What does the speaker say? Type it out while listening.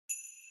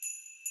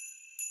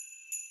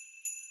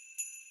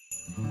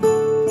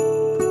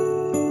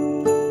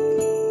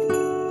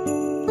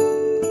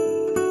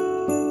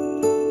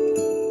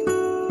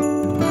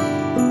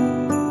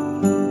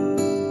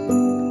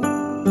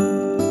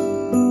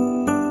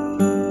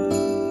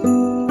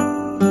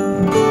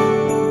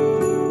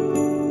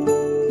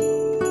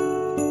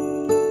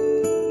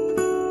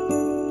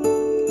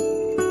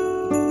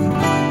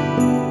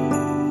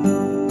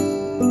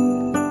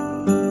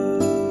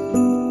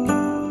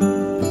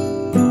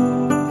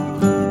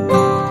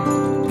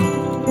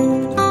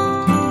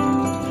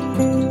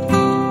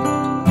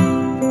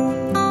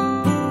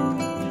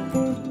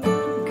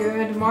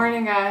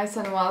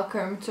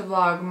to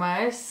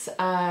Vlogmas,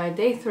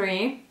 day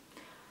 3.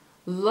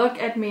 Look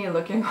at me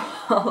looking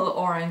all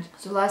orange.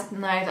 So last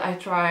night I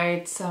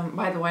tried some,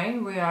 by the way,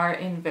 we are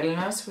in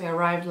Vilnius, we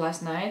arrived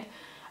last night,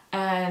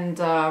 and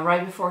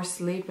right before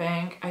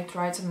sleeping I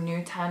tried some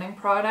new tanning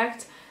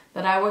product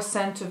that I was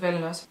sent to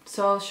Vilnius.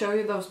 So I'll show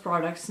you those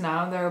products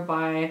now. They're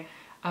by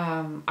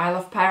Isle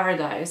of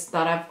Paradise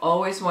that I've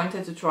always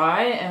wanted to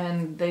try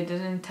and they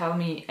didn't tell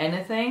me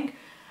anything.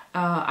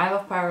 Isle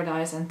of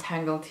Paradise and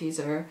Tangle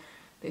Teaser.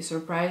 They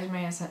surprised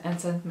me and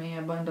sent me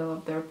a bundle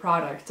of their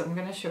products. I'm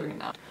gonna show you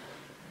now.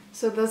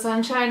 So the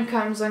sunshine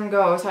comes and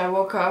goes. I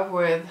woke up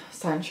with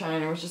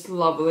sunshine, which is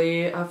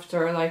lovely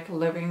after like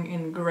living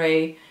in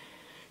grey,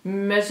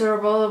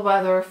 miserable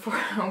weather for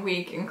a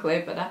week in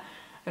Klaipėda.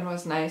 It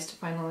was nice to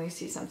finally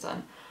see some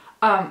sun.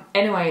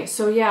 Anyway,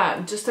 so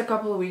yeah, just a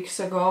couple of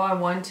weeks ago I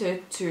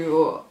wanted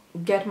to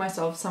get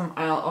myself some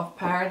Isle of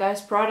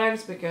Paradise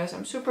products because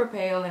I'm super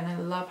pale and I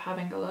love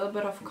having a little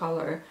bit of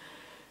color.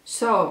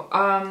 So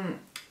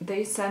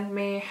they sent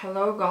me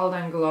Hello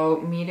Golden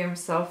Glow Medium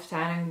Self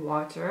Tanning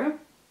Water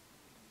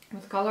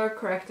with color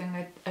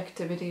correcting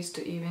activities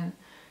to even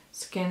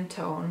skin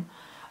tone.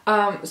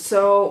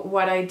 So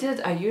what I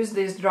did, I used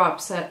these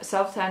drops,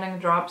 self tanning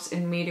drops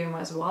in medium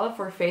as well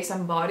for face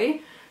and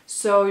body.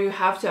 So you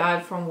have to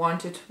add from 1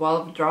 to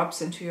 12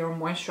 drops into your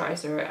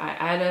moisturizer. I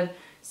added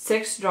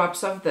 6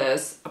 drops of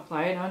this,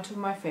 applied onto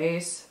my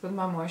face with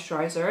my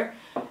moisturizer,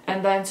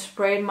 and then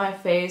sprayed my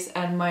face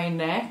and my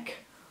neck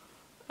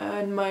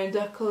and my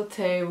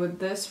décolleté with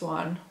this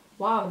one.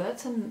 Wow,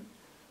 that's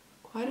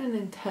quite an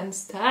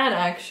intense tan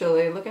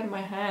actually. Look at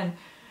my hand.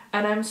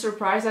 And I'm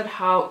surprised at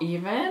how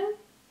even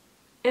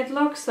it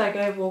looks. Like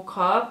I woke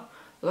up,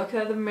 looked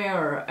at the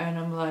mirror, and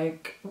I'm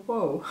like,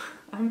 whoa,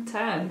 I'm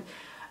tanned.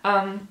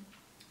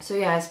 So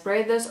yeah, I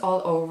sprayed this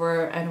all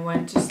over and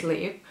went to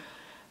sleep.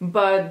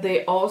 But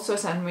they also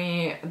sent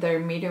me their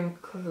medium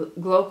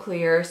glow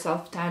clear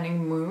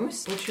self-tanning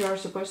mousse, which you are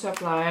supposed to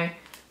apply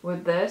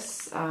with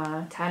this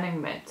tanning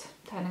mitt,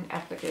 tanning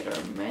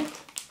applicator mitt.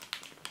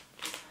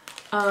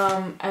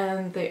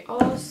 And they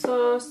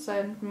also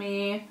sent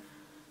me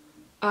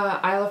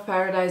Isle of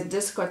Paradise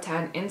Disco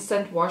Tan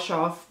Instant Wash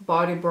Off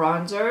Body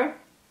Bronzer,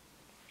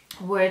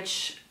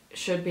 which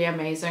should be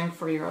amazing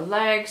for your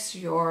legs,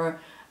 your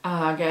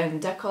again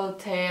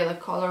décolleté, the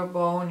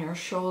collarbone, your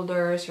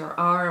shoulders, your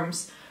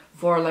arms,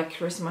 for like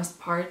Christmas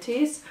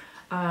parties.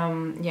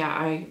 Yeah,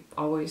 I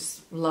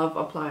always love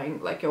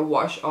applying like a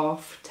wash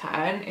off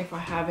tan if I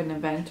have an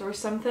event or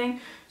something,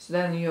 so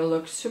then you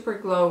look super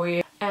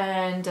glowy.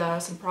 And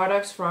some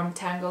products from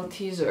Tangle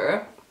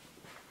Teaser.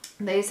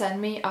 They sent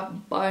me a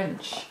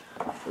bunch.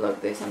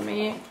 Look, they sent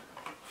me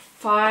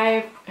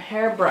 5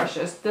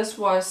 hairbrushes. This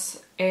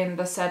was in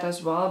the set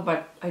as well,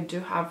 but I do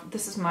have,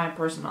 this is my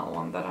personal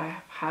one that I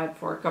have had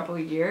for a couple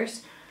of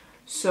years.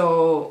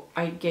 So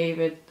I gave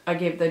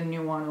the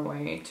new one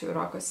away to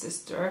Rocco's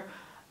sister.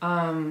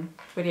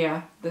 But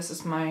yeah, this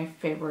is my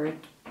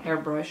favorite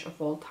hairbrush of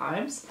all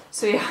times.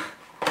 So yeah,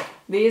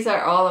 these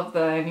are all of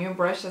the new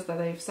brushes that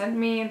they've sent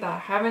me that I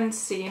haven't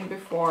seen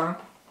before.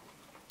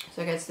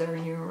 So I guess they're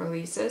new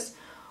releases.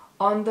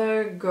 On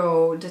the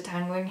Go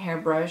Detangling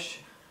Hairbrush,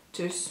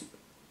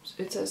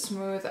 it's a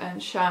Smooth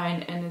and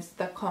Shine, and it's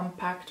the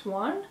compact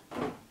one.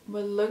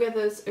 But look at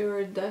this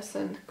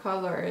iridescent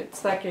color,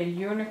 it's like a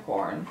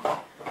unicorn.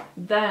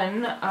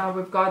 Then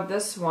we've got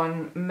this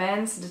one,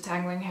 Men's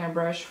Detangling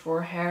Hairbrush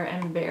for Hair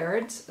and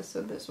Beards.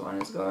 So this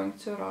one is going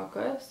to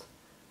Rocco's.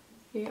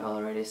 He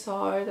already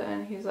saw it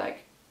and he's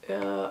like,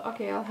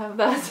 okay, I'll have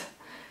that.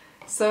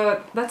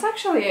 So that's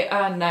actually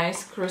a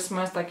nice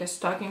Christmas, like a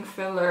stocking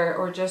filler,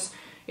 or just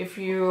if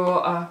you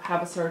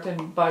have a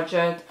certain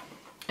budget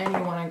and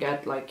you want to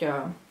get like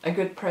a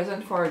good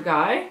present for a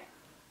guy.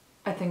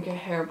 I think a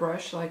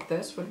hairbrush like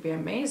this would be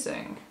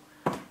amazing.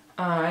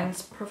 And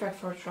it's perfect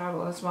for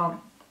travel as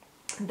well.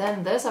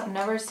 Then this I've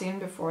never seen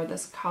before, the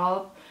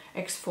Scalp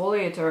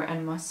Exfoliator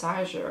and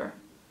Massager.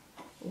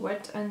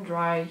 Wet and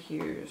dry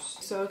hues.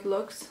 So it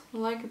looks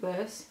like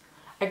this.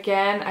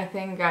 Again, I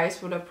think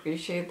guys would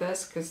appreciate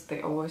this because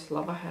they always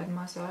love a head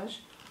massage.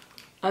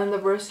 And the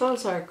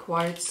bristles are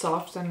quite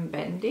soft and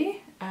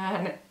bendy,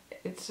 and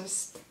it's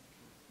just,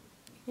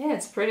 yeah,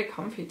 it's pretty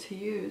comfy to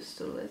use.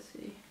 So let's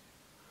see.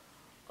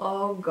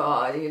 Oh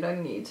god, you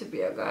don't need to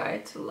be a guy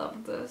to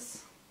love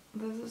this.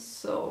 This is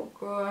so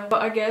good.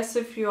 But I guess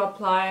if you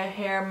apply a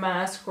hair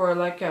mask or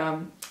like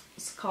a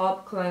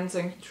scalp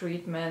cleansing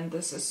treatment,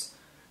 this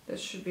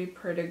should be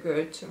pretty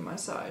good to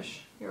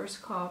massage your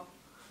scalp.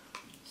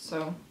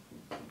 So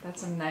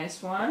that's a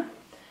nice one.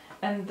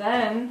 And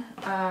then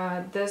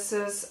this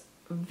is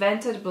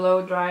Vented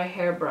Blow Dry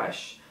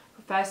Hairbrush,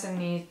 fast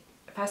and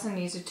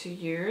easy to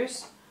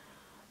use.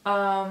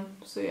 So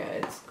yeah,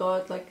 it's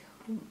got like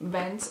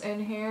vents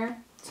in here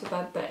so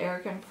that the air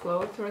can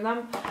flow through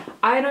them.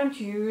 I don't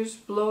use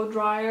blow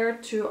dryer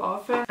too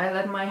often. I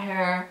let my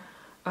hair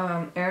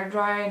air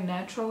dry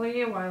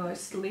naturally while I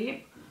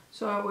sleep.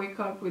 So I wake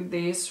up with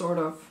these sort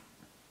of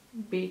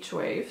beach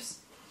waves.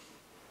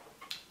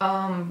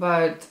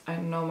 But I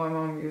know my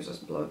mom uses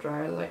blow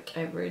dryer like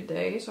every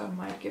day, so I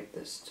might give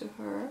this to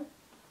her.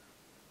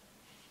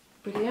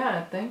 But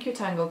yeah, thank you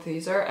Tangle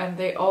Teezer. And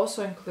they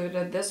also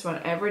included this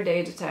one,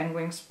 Everyday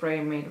Detangling Spray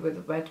made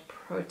with wet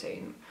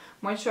protein.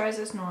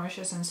 Moisturizes,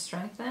 nourishes and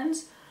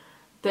strengthens.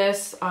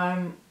 This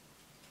I'm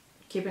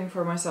keeping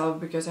for myself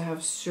because I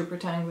have super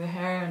tangly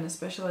hair, and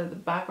especially the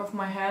back of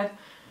my head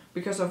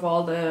because of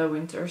all the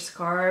winter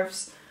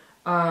scarves.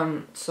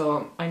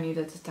 So I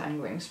needed a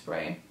tangling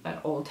spray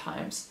at all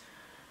times.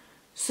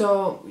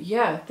 So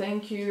yeah,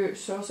 thank you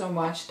so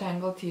much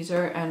Tangle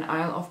Teezer and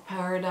Isle of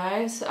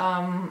Paradise.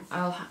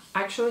 I'll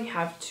actually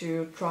have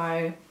to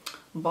try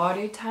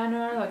body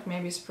tanner, like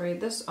maybe spray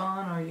this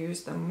on or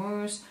use the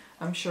mousse.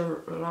 I'm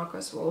sure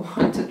Rakas will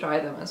want to try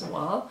them as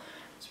well,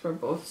 because we're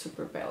both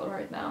super pale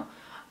right now.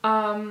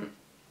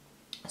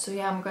 So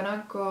yeah, I'm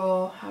gonna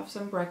go have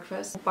some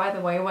breakfast. By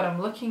the way, what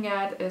I'm looking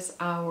at is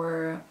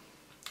our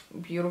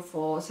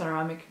beautiful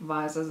ceramic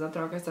vases that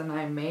Rakas and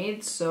I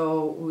made.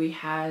 So we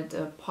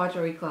had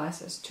pottery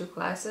classes, 2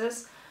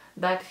 classes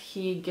that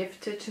he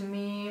gifted to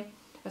me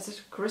as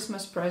a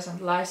Christmas present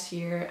last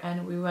year,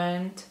 and we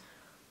went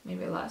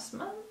maybe last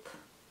month,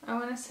 I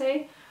want to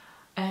say,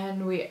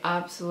 and we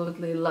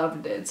absolutely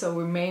loved it. So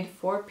we made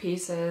 4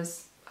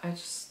 pieces.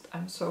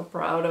 I'm so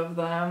proud of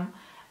them,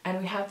 and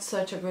we had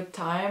such a good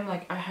time.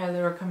 Like, I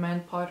highly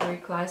recommend pottery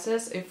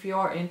classes if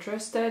you're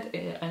interested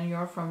and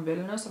you're from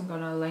Vilnius. I'm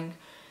gonna link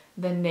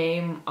the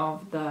name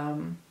of the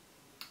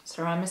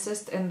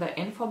ceramicist in the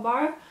info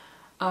bar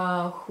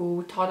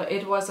who taught.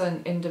 It was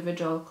an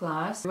individual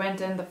class. We went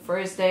in the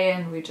first day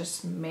and we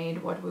just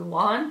made what we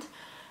want,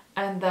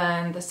 and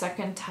then the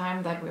second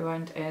time that we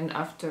went in,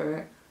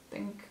 after I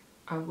think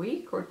a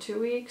week or 2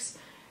 weeks,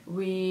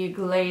 we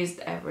glazed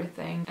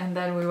everything, and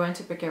then we went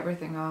to pick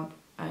everything up,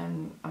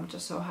 and I'm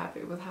just so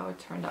happy with how it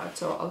turned out.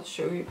 So I'll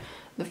show you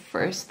the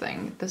first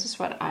thing. This is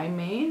what I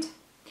made.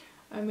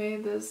 I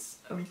made this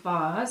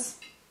vase.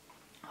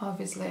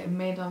 Obviously I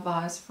made a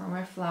vase for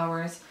my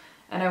flowers,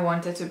 and I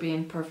wanted to be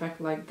in perfect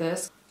like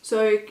this.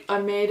 So I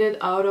made it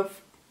out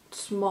of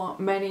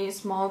many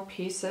small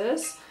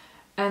pieces,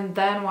 and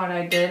then what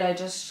I did, I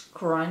just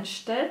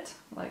crunched it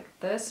like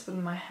this with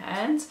my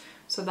hands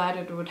so that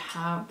it would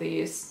have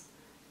these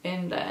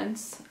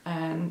indents,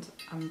 and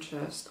I'm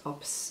just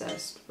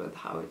obsessed with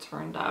how it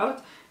turned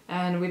out.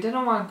 And we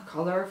didn't want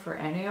color for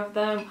any of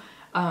them.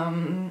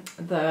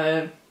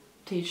 The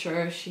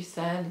teacher, she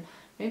said,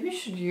 maybe you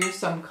should use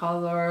some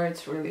color,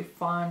 it's really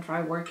fun,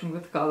 try working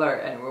with color.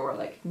 And we were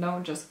like, no,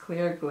 just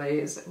clear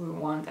glaze, we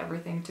want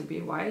everything to be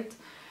white.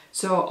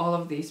 So all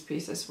of these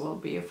pieces will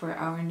be for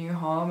our new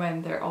home,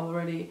 and they're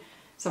already,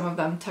 some of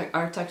them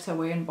are tucked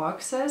away in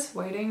boxes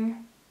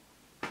waiting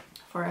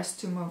for us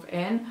to move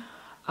in.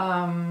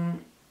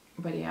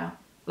 But yeah,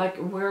 like,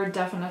 we're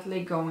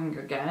definitely going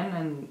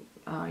again,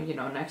 and you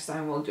know, next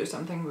time we'll do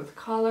something with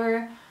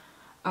color.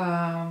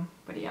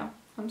 But yeah,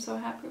 I'm so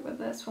happy with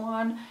this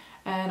one,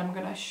 and I'm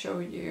gonna show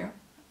you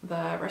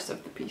the rest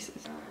of the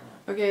pieces.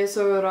 Okay,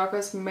 so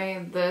Rakas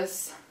made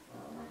this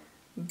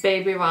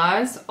baby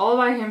vase all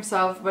by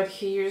himself, but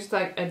he used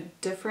like a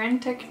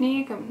different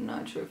technique. I'm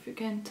not sure if you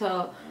can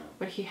tell,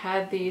 but he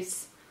had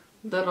these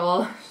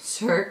little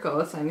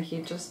circles and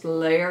he just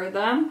layered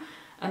them,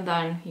 and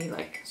then he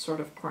like sort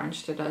of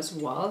crunched it as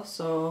well,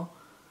 so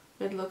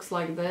it looks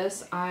like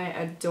this. I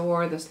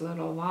adore this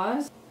little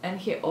vase. And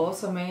he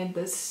also made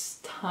this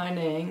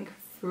stunning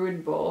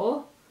fruit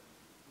bowl.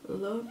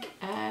 Look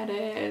at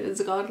it,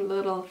 it's got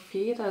little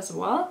feet as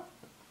well.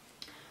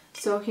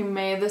 So he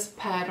made this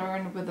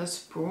pattern with a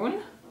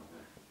spoon,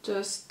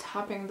 just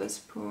tapping the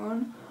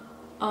spoon,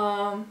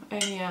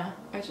 and yeah,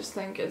 I just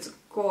think it's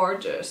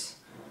gorgeous.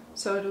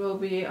 So it will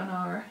be on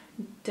our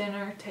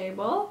dinner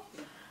table.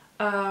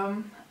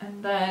 And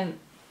then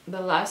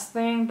the last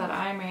thing that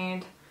I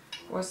made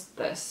was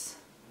this,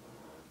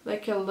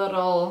 like a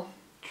little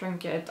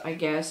trinket, I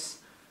guess.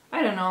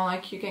 I don't know,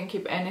 like you can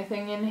keep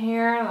anything in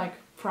here, like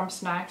from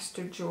snacks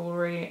to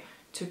jewelry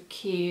to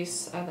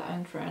keys at the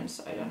entrance,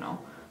 I don't know.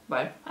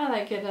 But I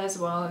like it as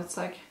well, it's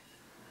like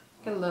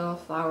a little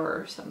flower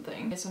or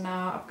something. Okay, so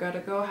now I've got to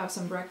go have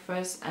some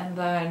breakfast, and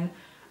then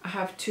I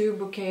have 2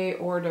 bouquet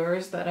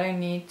orders that I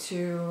need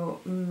to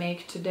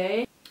make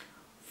today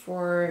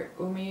for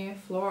Umi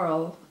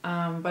Floral,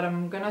 but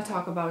I'm gonna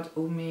talk about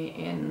Umi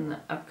in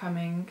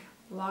upcoming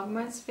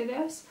Vlogmas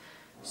videos.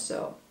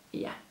 So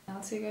yeah,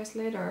 I'll see you guys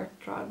later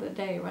throughout the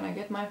day when I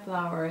get my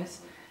flowers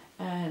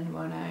and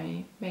when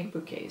I make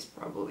bouquets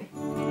probably.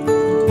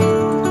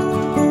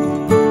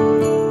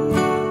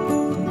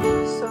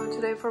 So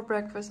today for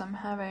breakfast I'm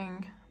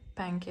having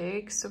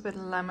pancakes with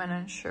lemon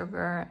and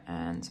sugar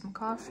and some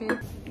coffee.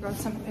 Got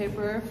some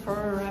paper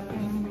for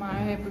wrapping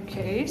my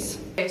bouquets.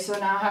 Okay, so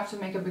now I have to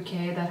make a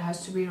bouquet that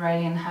has to be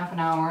ready in half an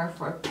hour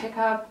for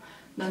pickup,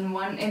 then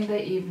one in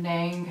the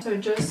evening. So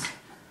just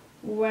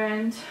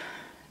went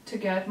to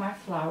get my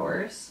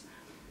flowers,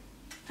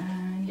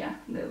 and yeah,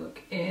 they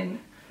look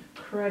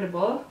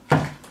incredible.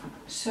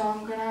 So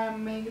I'm gonna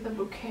make the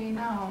bouquet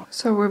now.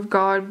 So we've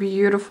got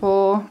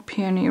beautiful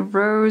peony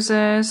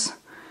roses,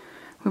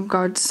 We've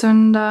got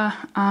Sunda,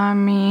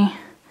 Ami,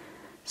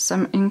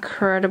 some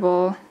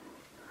incredible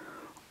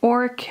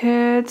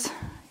orchids,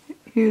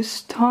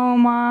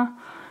 Eustoma,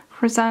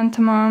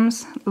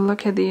 chrysanthemums.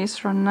 Look at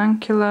these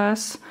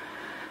ranunculus.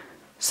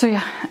 So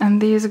yeah,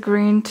 and these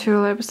green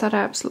tulips that I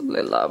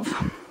absolutely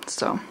love.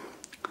 So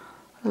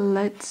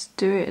let's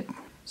do it.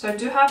 So I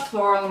do have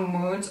floral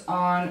moods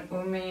on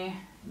Umi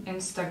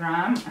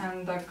Instagram,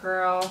 and the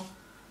girl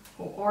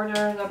who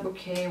ordered the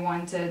bouquet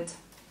wanted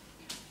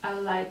a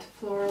light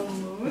floral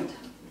mood.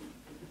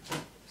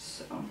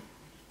 So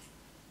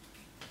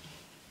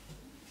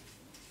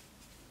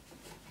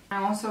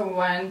I also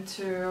went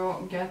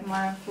to get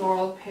my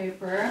floral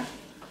paper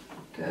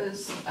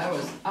because I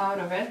was out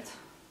of it.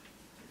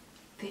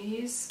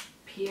 These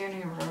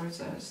peony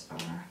roses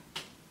are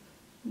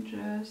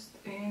just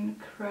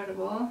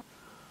incredible.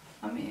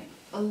 I mean,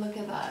 look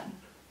at that.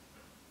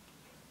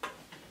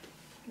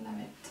 Love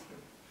it.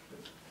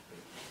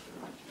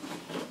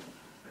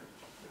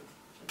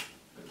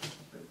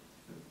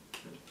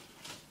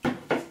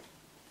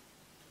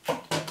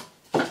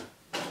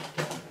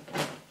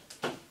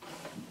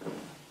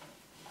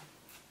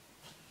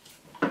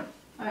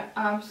 I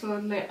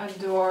absolutely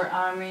adore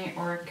Ami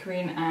or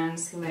Queen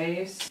Anne's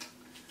lace.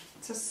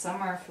 It's a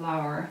summer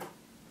flower.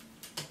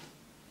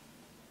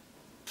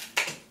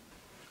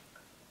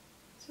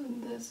 So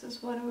this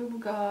is what we've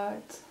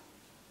got.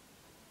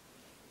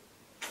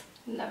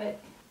 Love it.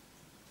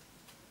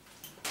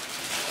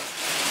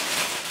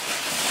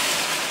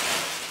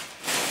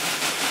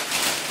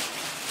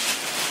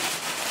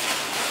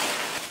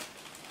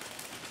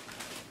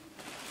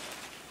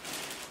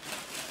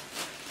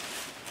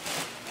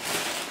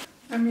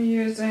 I'm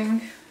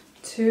using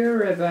 2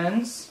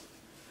 ribbons.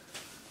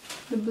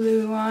 The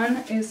blue one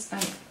is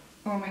an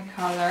Umi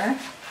color,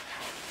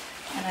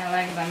 and I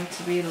like them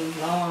to be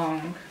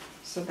long,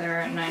 so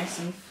they're nice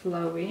and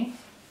flowy.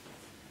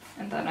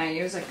 And then I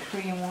use a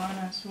cream one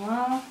as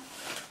well.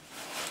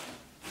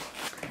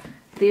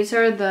 These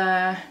are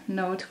the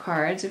note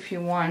cards if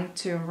you want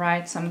to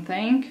write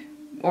something,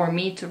 or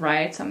me to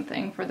write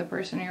something for the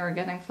person you're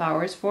getting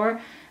flowers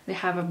for. They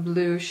have a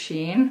blue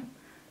sheen.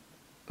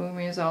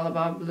 Umi is all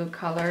about blue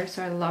color,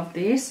 so I love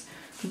these.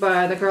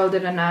 But the girl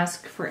didn't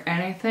ask for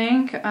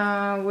anything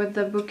with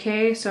the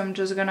bouquet, so I'm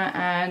just gonna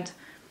add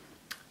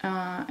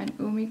an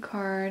Umi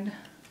card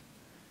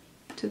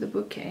to the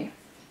bouquet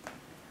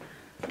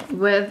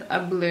with a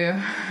blue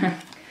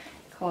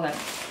call it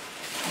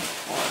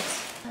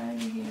horse right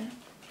here.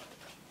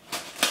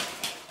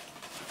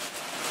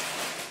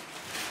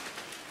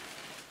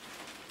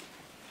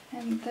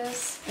 And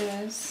this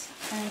is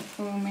an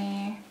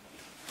Umi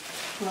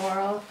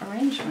floral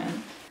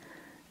arrangement.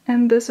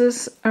 And this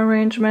is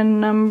arrangement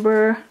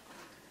number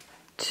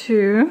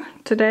 2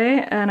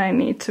 today, and I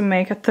need to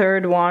make a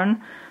third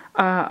one,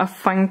 a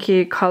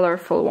funky,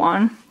 colorful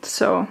one.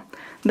 So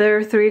there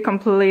are 3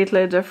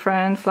 completely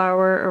different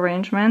flower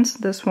arrangements.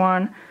 This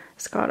one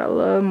has got a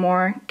little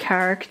more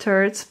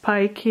character, it's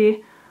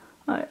spiky.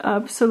 I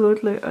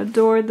absolutely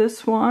adore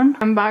this one.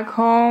 I'm back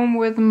home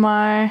with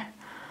my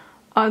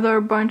other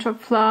bunch of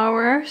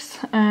flowers,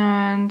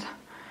 and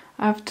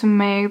I have to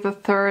make the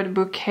third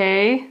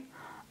bouquet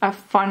a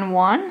fun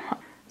one.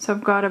 So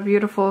I've got a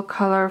beautiful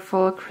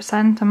colorful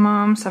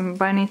chrysanthemum, some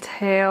bunny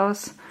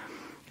tails.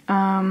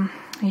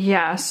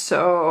 Yeah,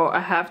 so I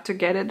have to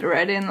get it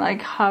ready in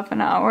like half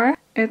an hour.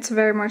 It's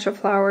very much a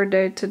flower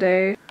day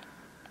today.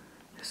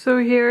 So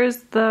here's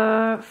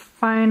the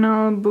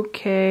final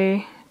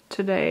bouquet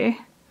today.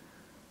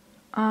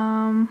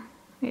 Yeah,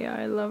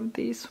 I love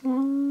these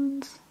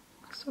ones.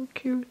 So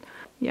cute.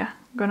 Yeah,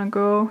 gonna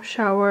go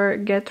shower,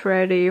 get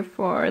ready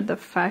for the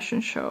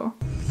fashion show.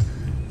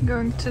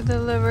 Going to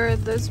deliver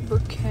this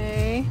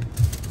bouquet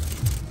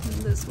and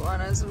this one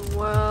as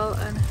well,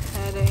 and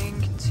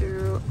heading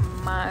to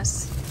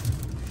MAS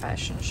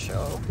fashion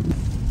show.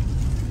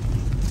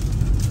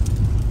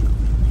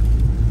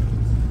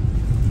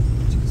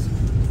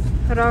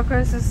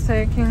 Rokas is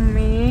taking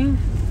me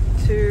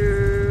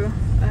to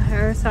a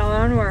hair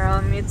salon where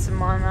I'll meet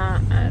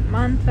Simona and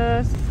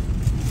Mantas,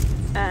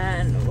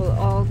 and we'll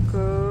all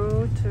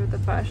go to the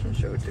fashion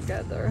show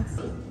together.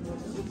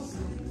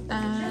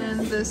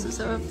 And this is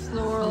a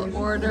floral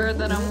order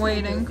that I'm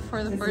waiting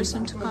for the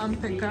person to come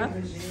pick up,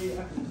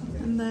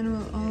 and then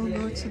we'll all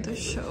go to the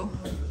show.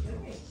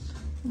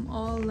 I'm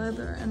all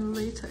leather and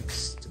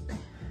latex today.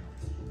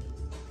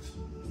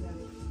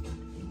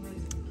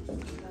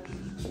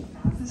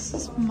 This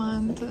is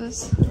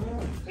Mantas.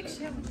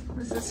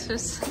 This is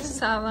just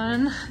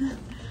salon.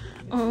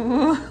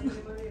 Oh,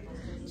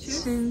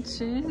 chin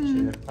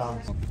chin.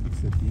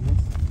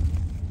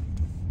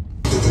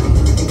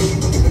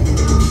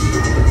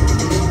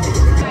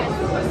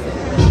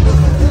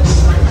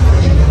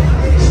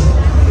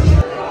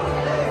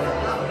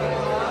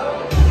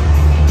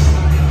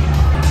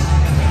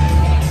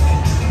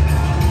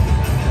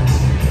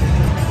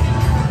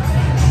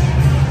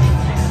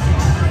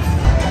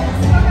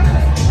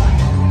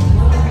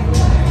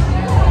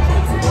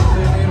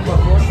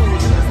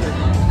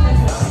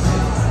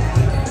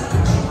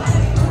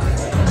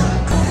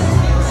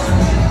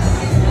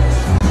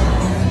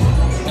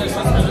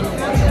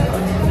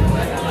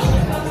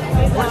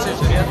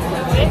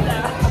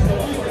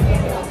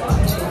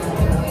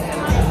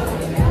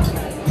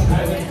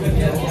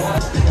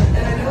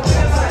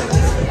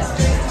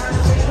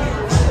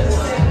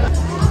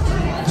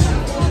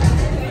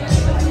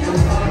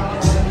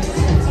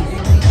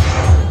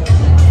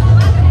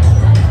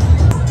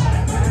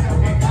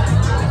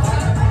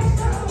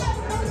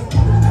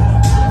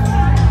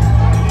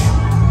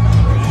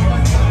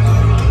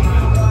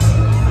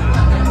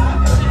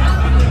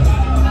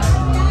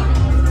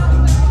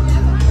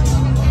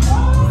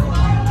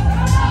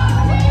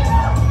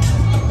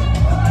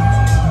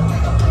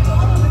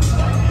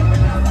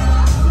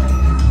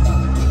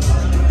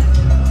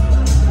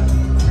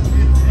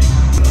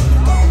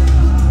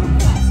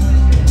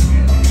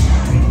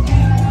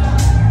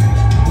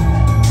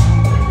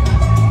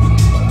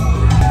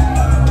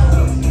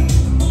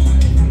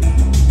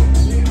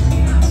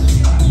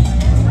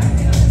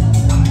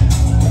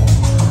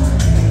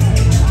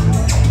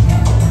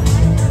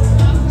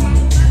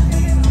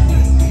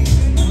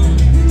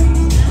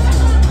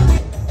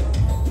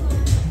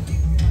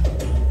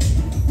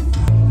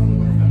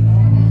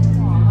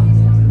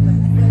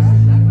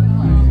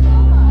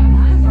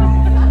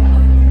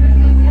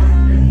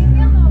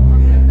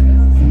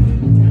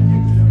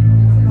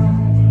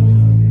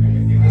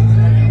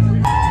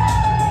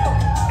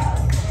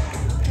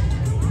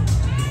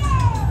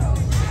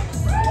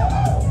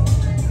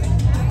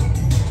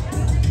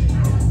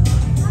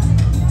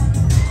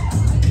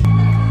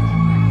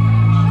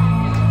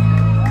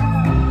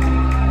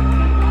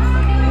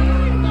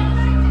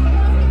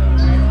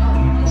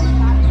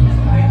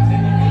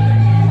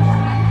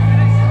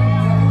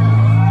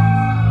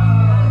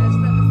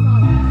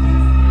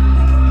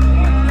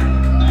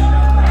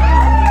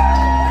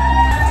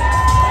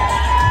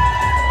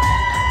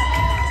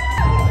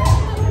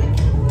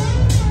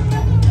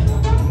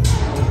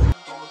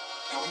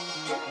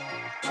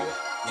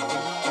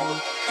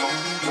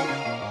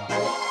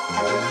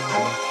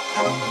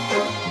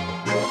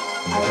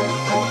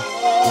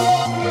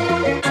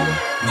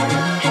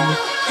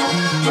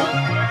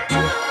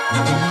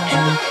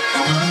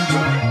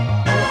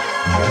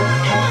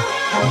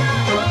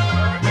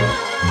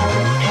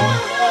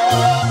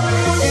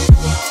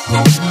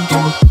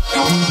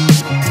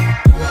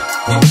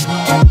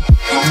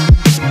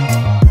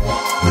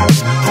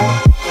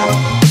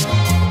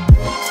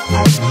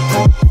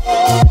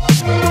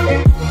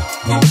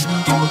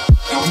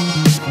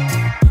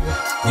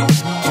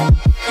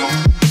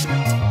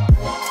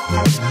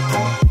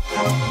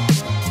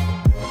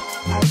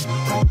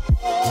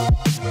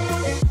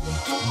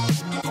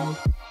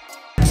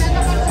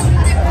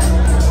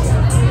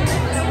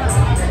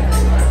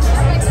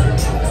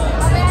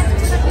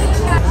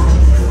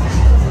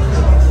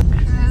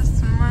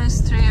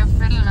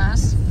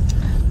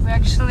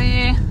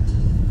 Actually,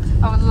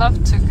 I would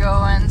love to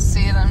go and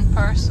see it in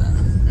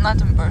person. Not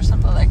in person,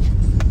 but like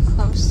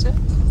close to.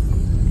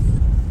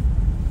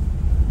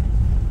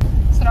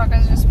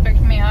 Sarakas just picked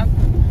me up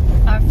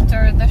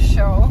after the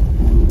show,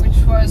 which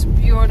was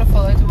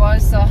beautiful. It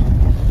was a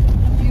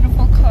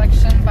beautiful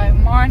collection by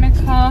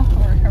Monica,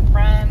 or her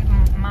brand,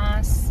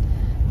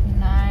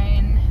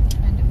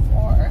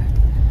 MAS924.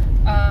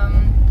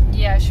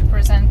 Yeah, she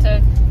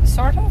presented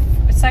sort of,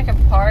 it's like a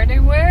party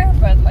wear,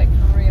 but like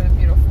really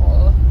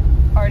beautiful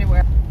party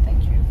wear.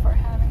 Thank you for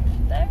having me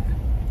there.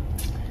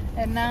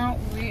 And now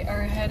we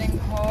are heading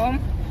home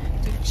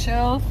to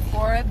chill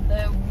for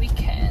the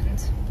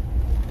weekend.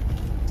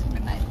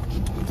 Good night.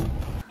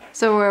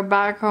 So we're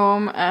back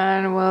home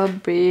and we'll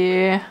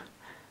be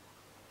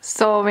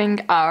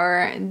solving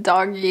our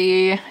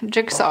doggy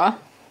jigsaw,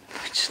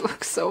 which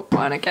looks so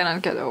fun. I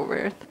cannot get over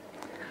it.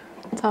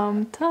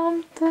 Tum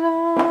tum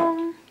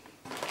ta-dum.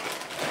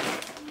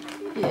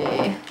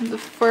 Yay, the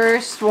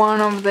first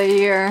one of the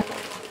year.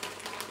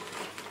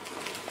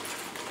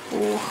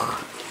 Ooh.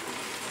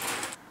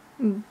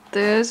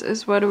 This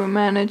is what we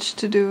managed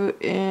to do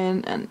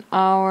in an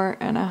hour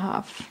and a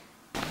half.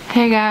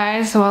 Hey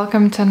guys,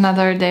 welcome to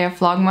another day of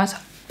Vlogmas.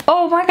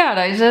 Oh my god,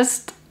 I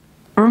just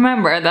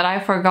remembered that I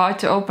forgot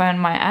to open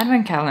my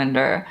advent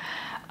calendar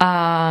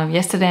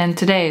yesterday and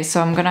today, so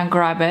I'm gonna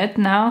grab it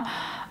now.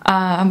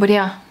 But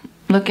yeah,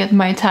 look at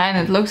my tan,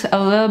 it looks a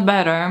little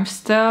better. I'm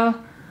still,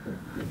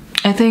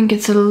 I think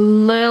it's a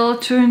little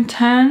too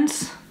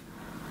intense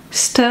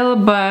still,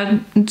 but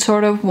it's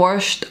sort of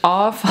washed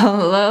off a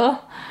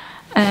little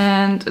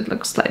and it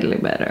looks slightly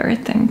better, I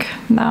think,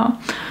 now.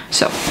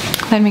 So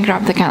let me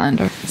grab the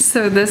calendar.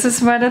 So this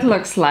is what it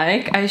looks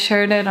like. I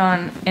shared it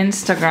on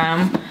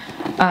Instagram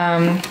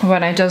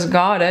when I just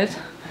got it,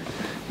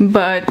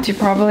 but you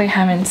probably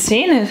haven't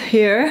seen it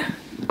here.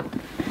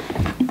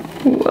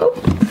 Whoa.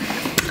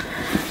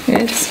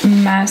 It's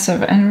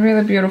massive and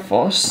really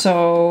beautiful.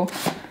 So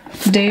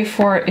day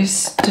 4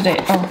 is today.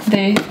 Oh,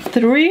 day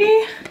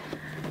 3.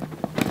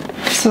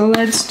 So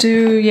let's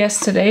do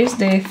yesterday's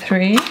day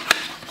 3.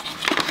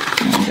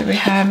 What do we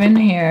have in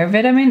here?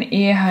 Vitamin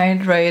E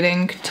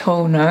hydrating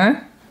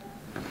toner.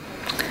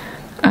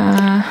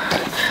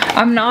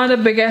 I'm not the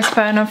biggest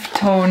fan of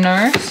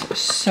toners,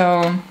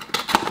 so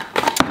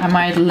I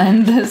might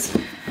lend this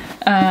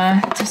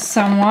to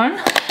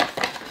someone.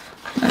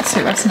 Let's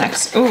see what's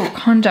next. Oh,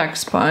 contact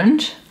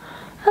sponge.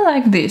 I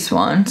like these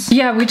ones.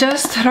 Yeah,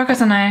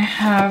 Rokas and I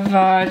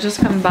have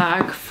just come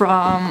back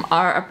from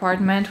our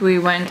apartment. We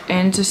went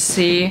in to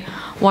see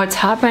what's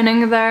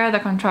happening there. The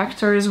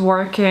contractor is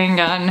working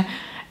and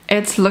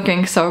it's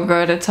looking so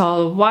good. It's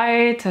all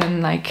white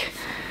and like,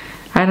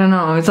 I don't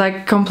know, it's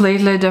like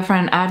completely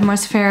different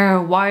atmosphere.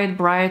 White,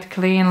 bright,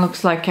 clean,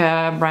 looks like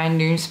a brand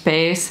new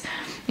space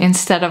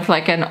instead of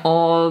like an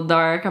old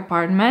dark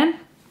apartment.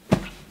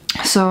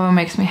 So it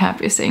makes me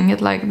happy seeing it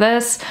like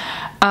this.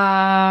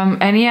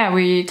 And yeah,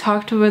 we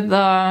talked with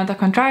the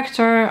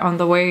contractor on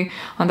the way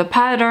on the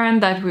pattern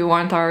that we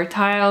want our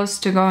tiles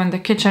to go in the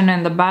kitchen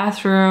and the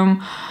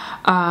bathroom,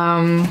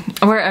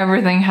 where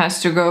everything has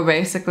to go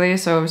basically.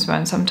 So we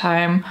spent some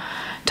time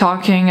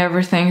talking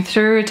everything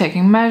through,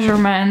 taking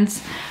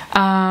measurements.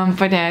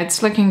 But yeah,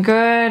 it's looking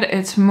good,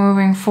 it's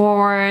moving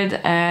forward,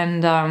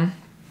 and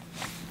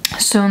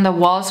soon the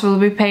walls will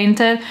be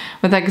painted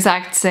with the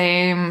exact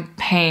same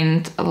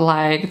paint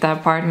like the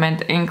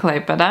apartment in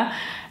Klaipėda.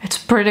 It's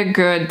pretty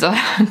good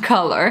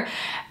color.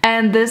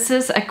 And this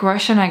is a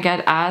question I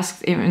get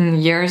asked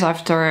even years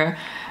after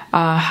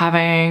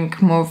having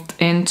moved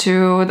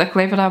into the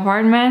Klaipėda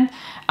apartment.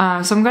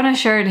 So I'm gonna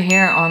share it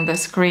here on the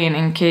screen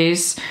in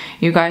case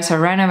you guys are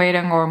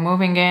renovating or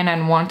moving in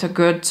and want a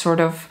good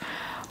sort of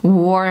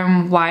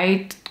warm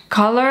white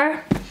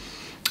color.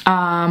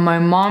 My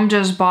mom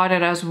just bought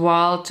it as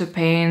well to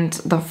paint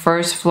the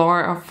first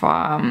floor of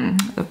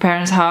the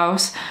parents'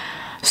 house.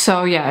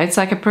 So yeah, it's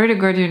like a pretty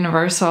good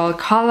universal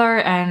color,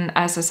 and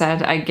as I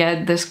said, I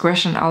get this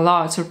question a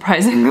lot,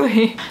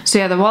 surprisingly. So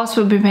yeah, the walls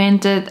will be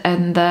painted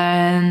and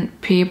then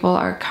people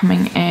are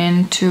coming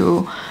in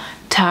to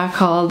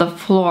tackle the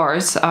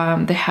floors.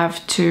 They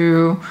have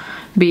to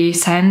be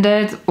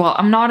sanded. Well,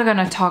 I'm not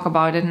gonna talk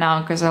about it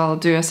now because I'll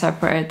do a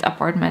separate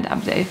apartment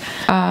update.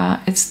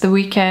 It's the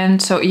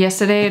weekend, so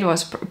yesterday it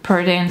was a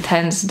pretty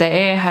intense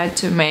day. I had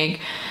to make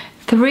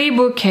 3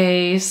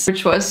 bouquets,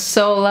 which was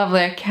so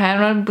lovely. I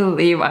cannot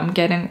believe I'm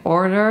getting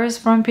orders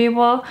from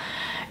people.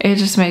 It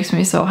just makes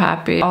me so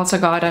happy. Also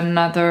got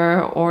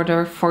another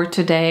order for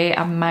today,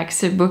 a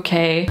maxi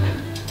bouquet.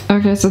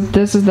 Okay, so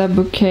this is the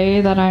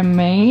bouquet that I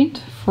made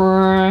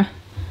for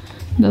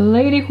the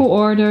lady who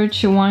ordered.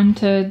 She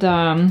wanted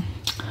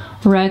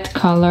red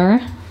color,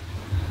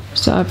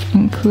 so I've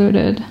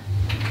included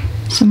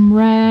some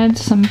red,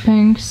 some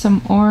pink,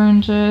 some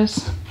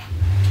oranges,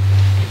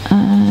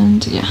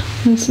 and yeah,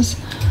 this is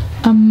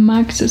a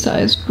maxi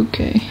size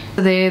bouquet.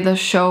 The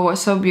show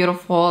was so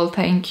beautiful.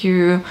 Thank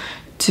you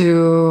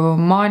to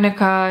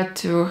Monica,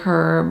 to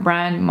her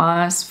brand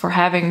MAS for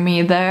having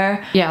me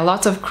there. Yeah,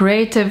 lots of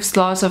creatives,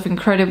 lots of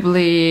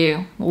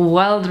incredibly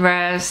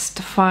well-dressed,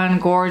 fun,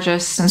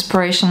 gorgeous,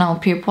 inspirational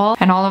people.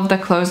 And all of the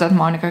clothes that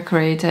Monica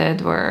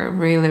created were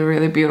really,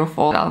 really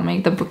beautiful. I'll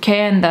make the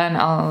bouquet and then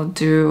I'll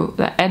do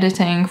the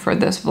editing for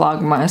this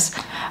Vlogmas.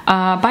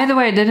 By the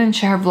way, I didn't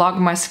share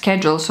Vlogmas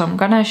schedule, so I'm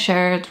gonna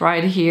share it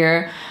right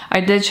here. I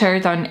did share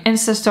it on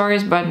Insta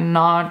stories, but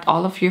not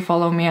all of you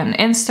follow me on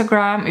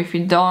Instagram. If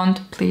you don't,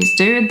 please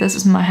do. This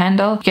is my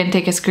handle. You can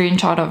take a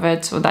screenshot of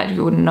it so that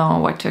you would know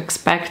what to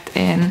expect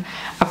in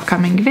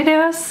upcoming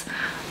videos.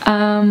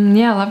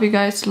 Yeah, love you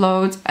guys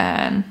loads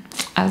and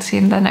I'll see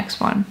you in the next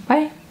one.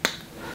 Bye!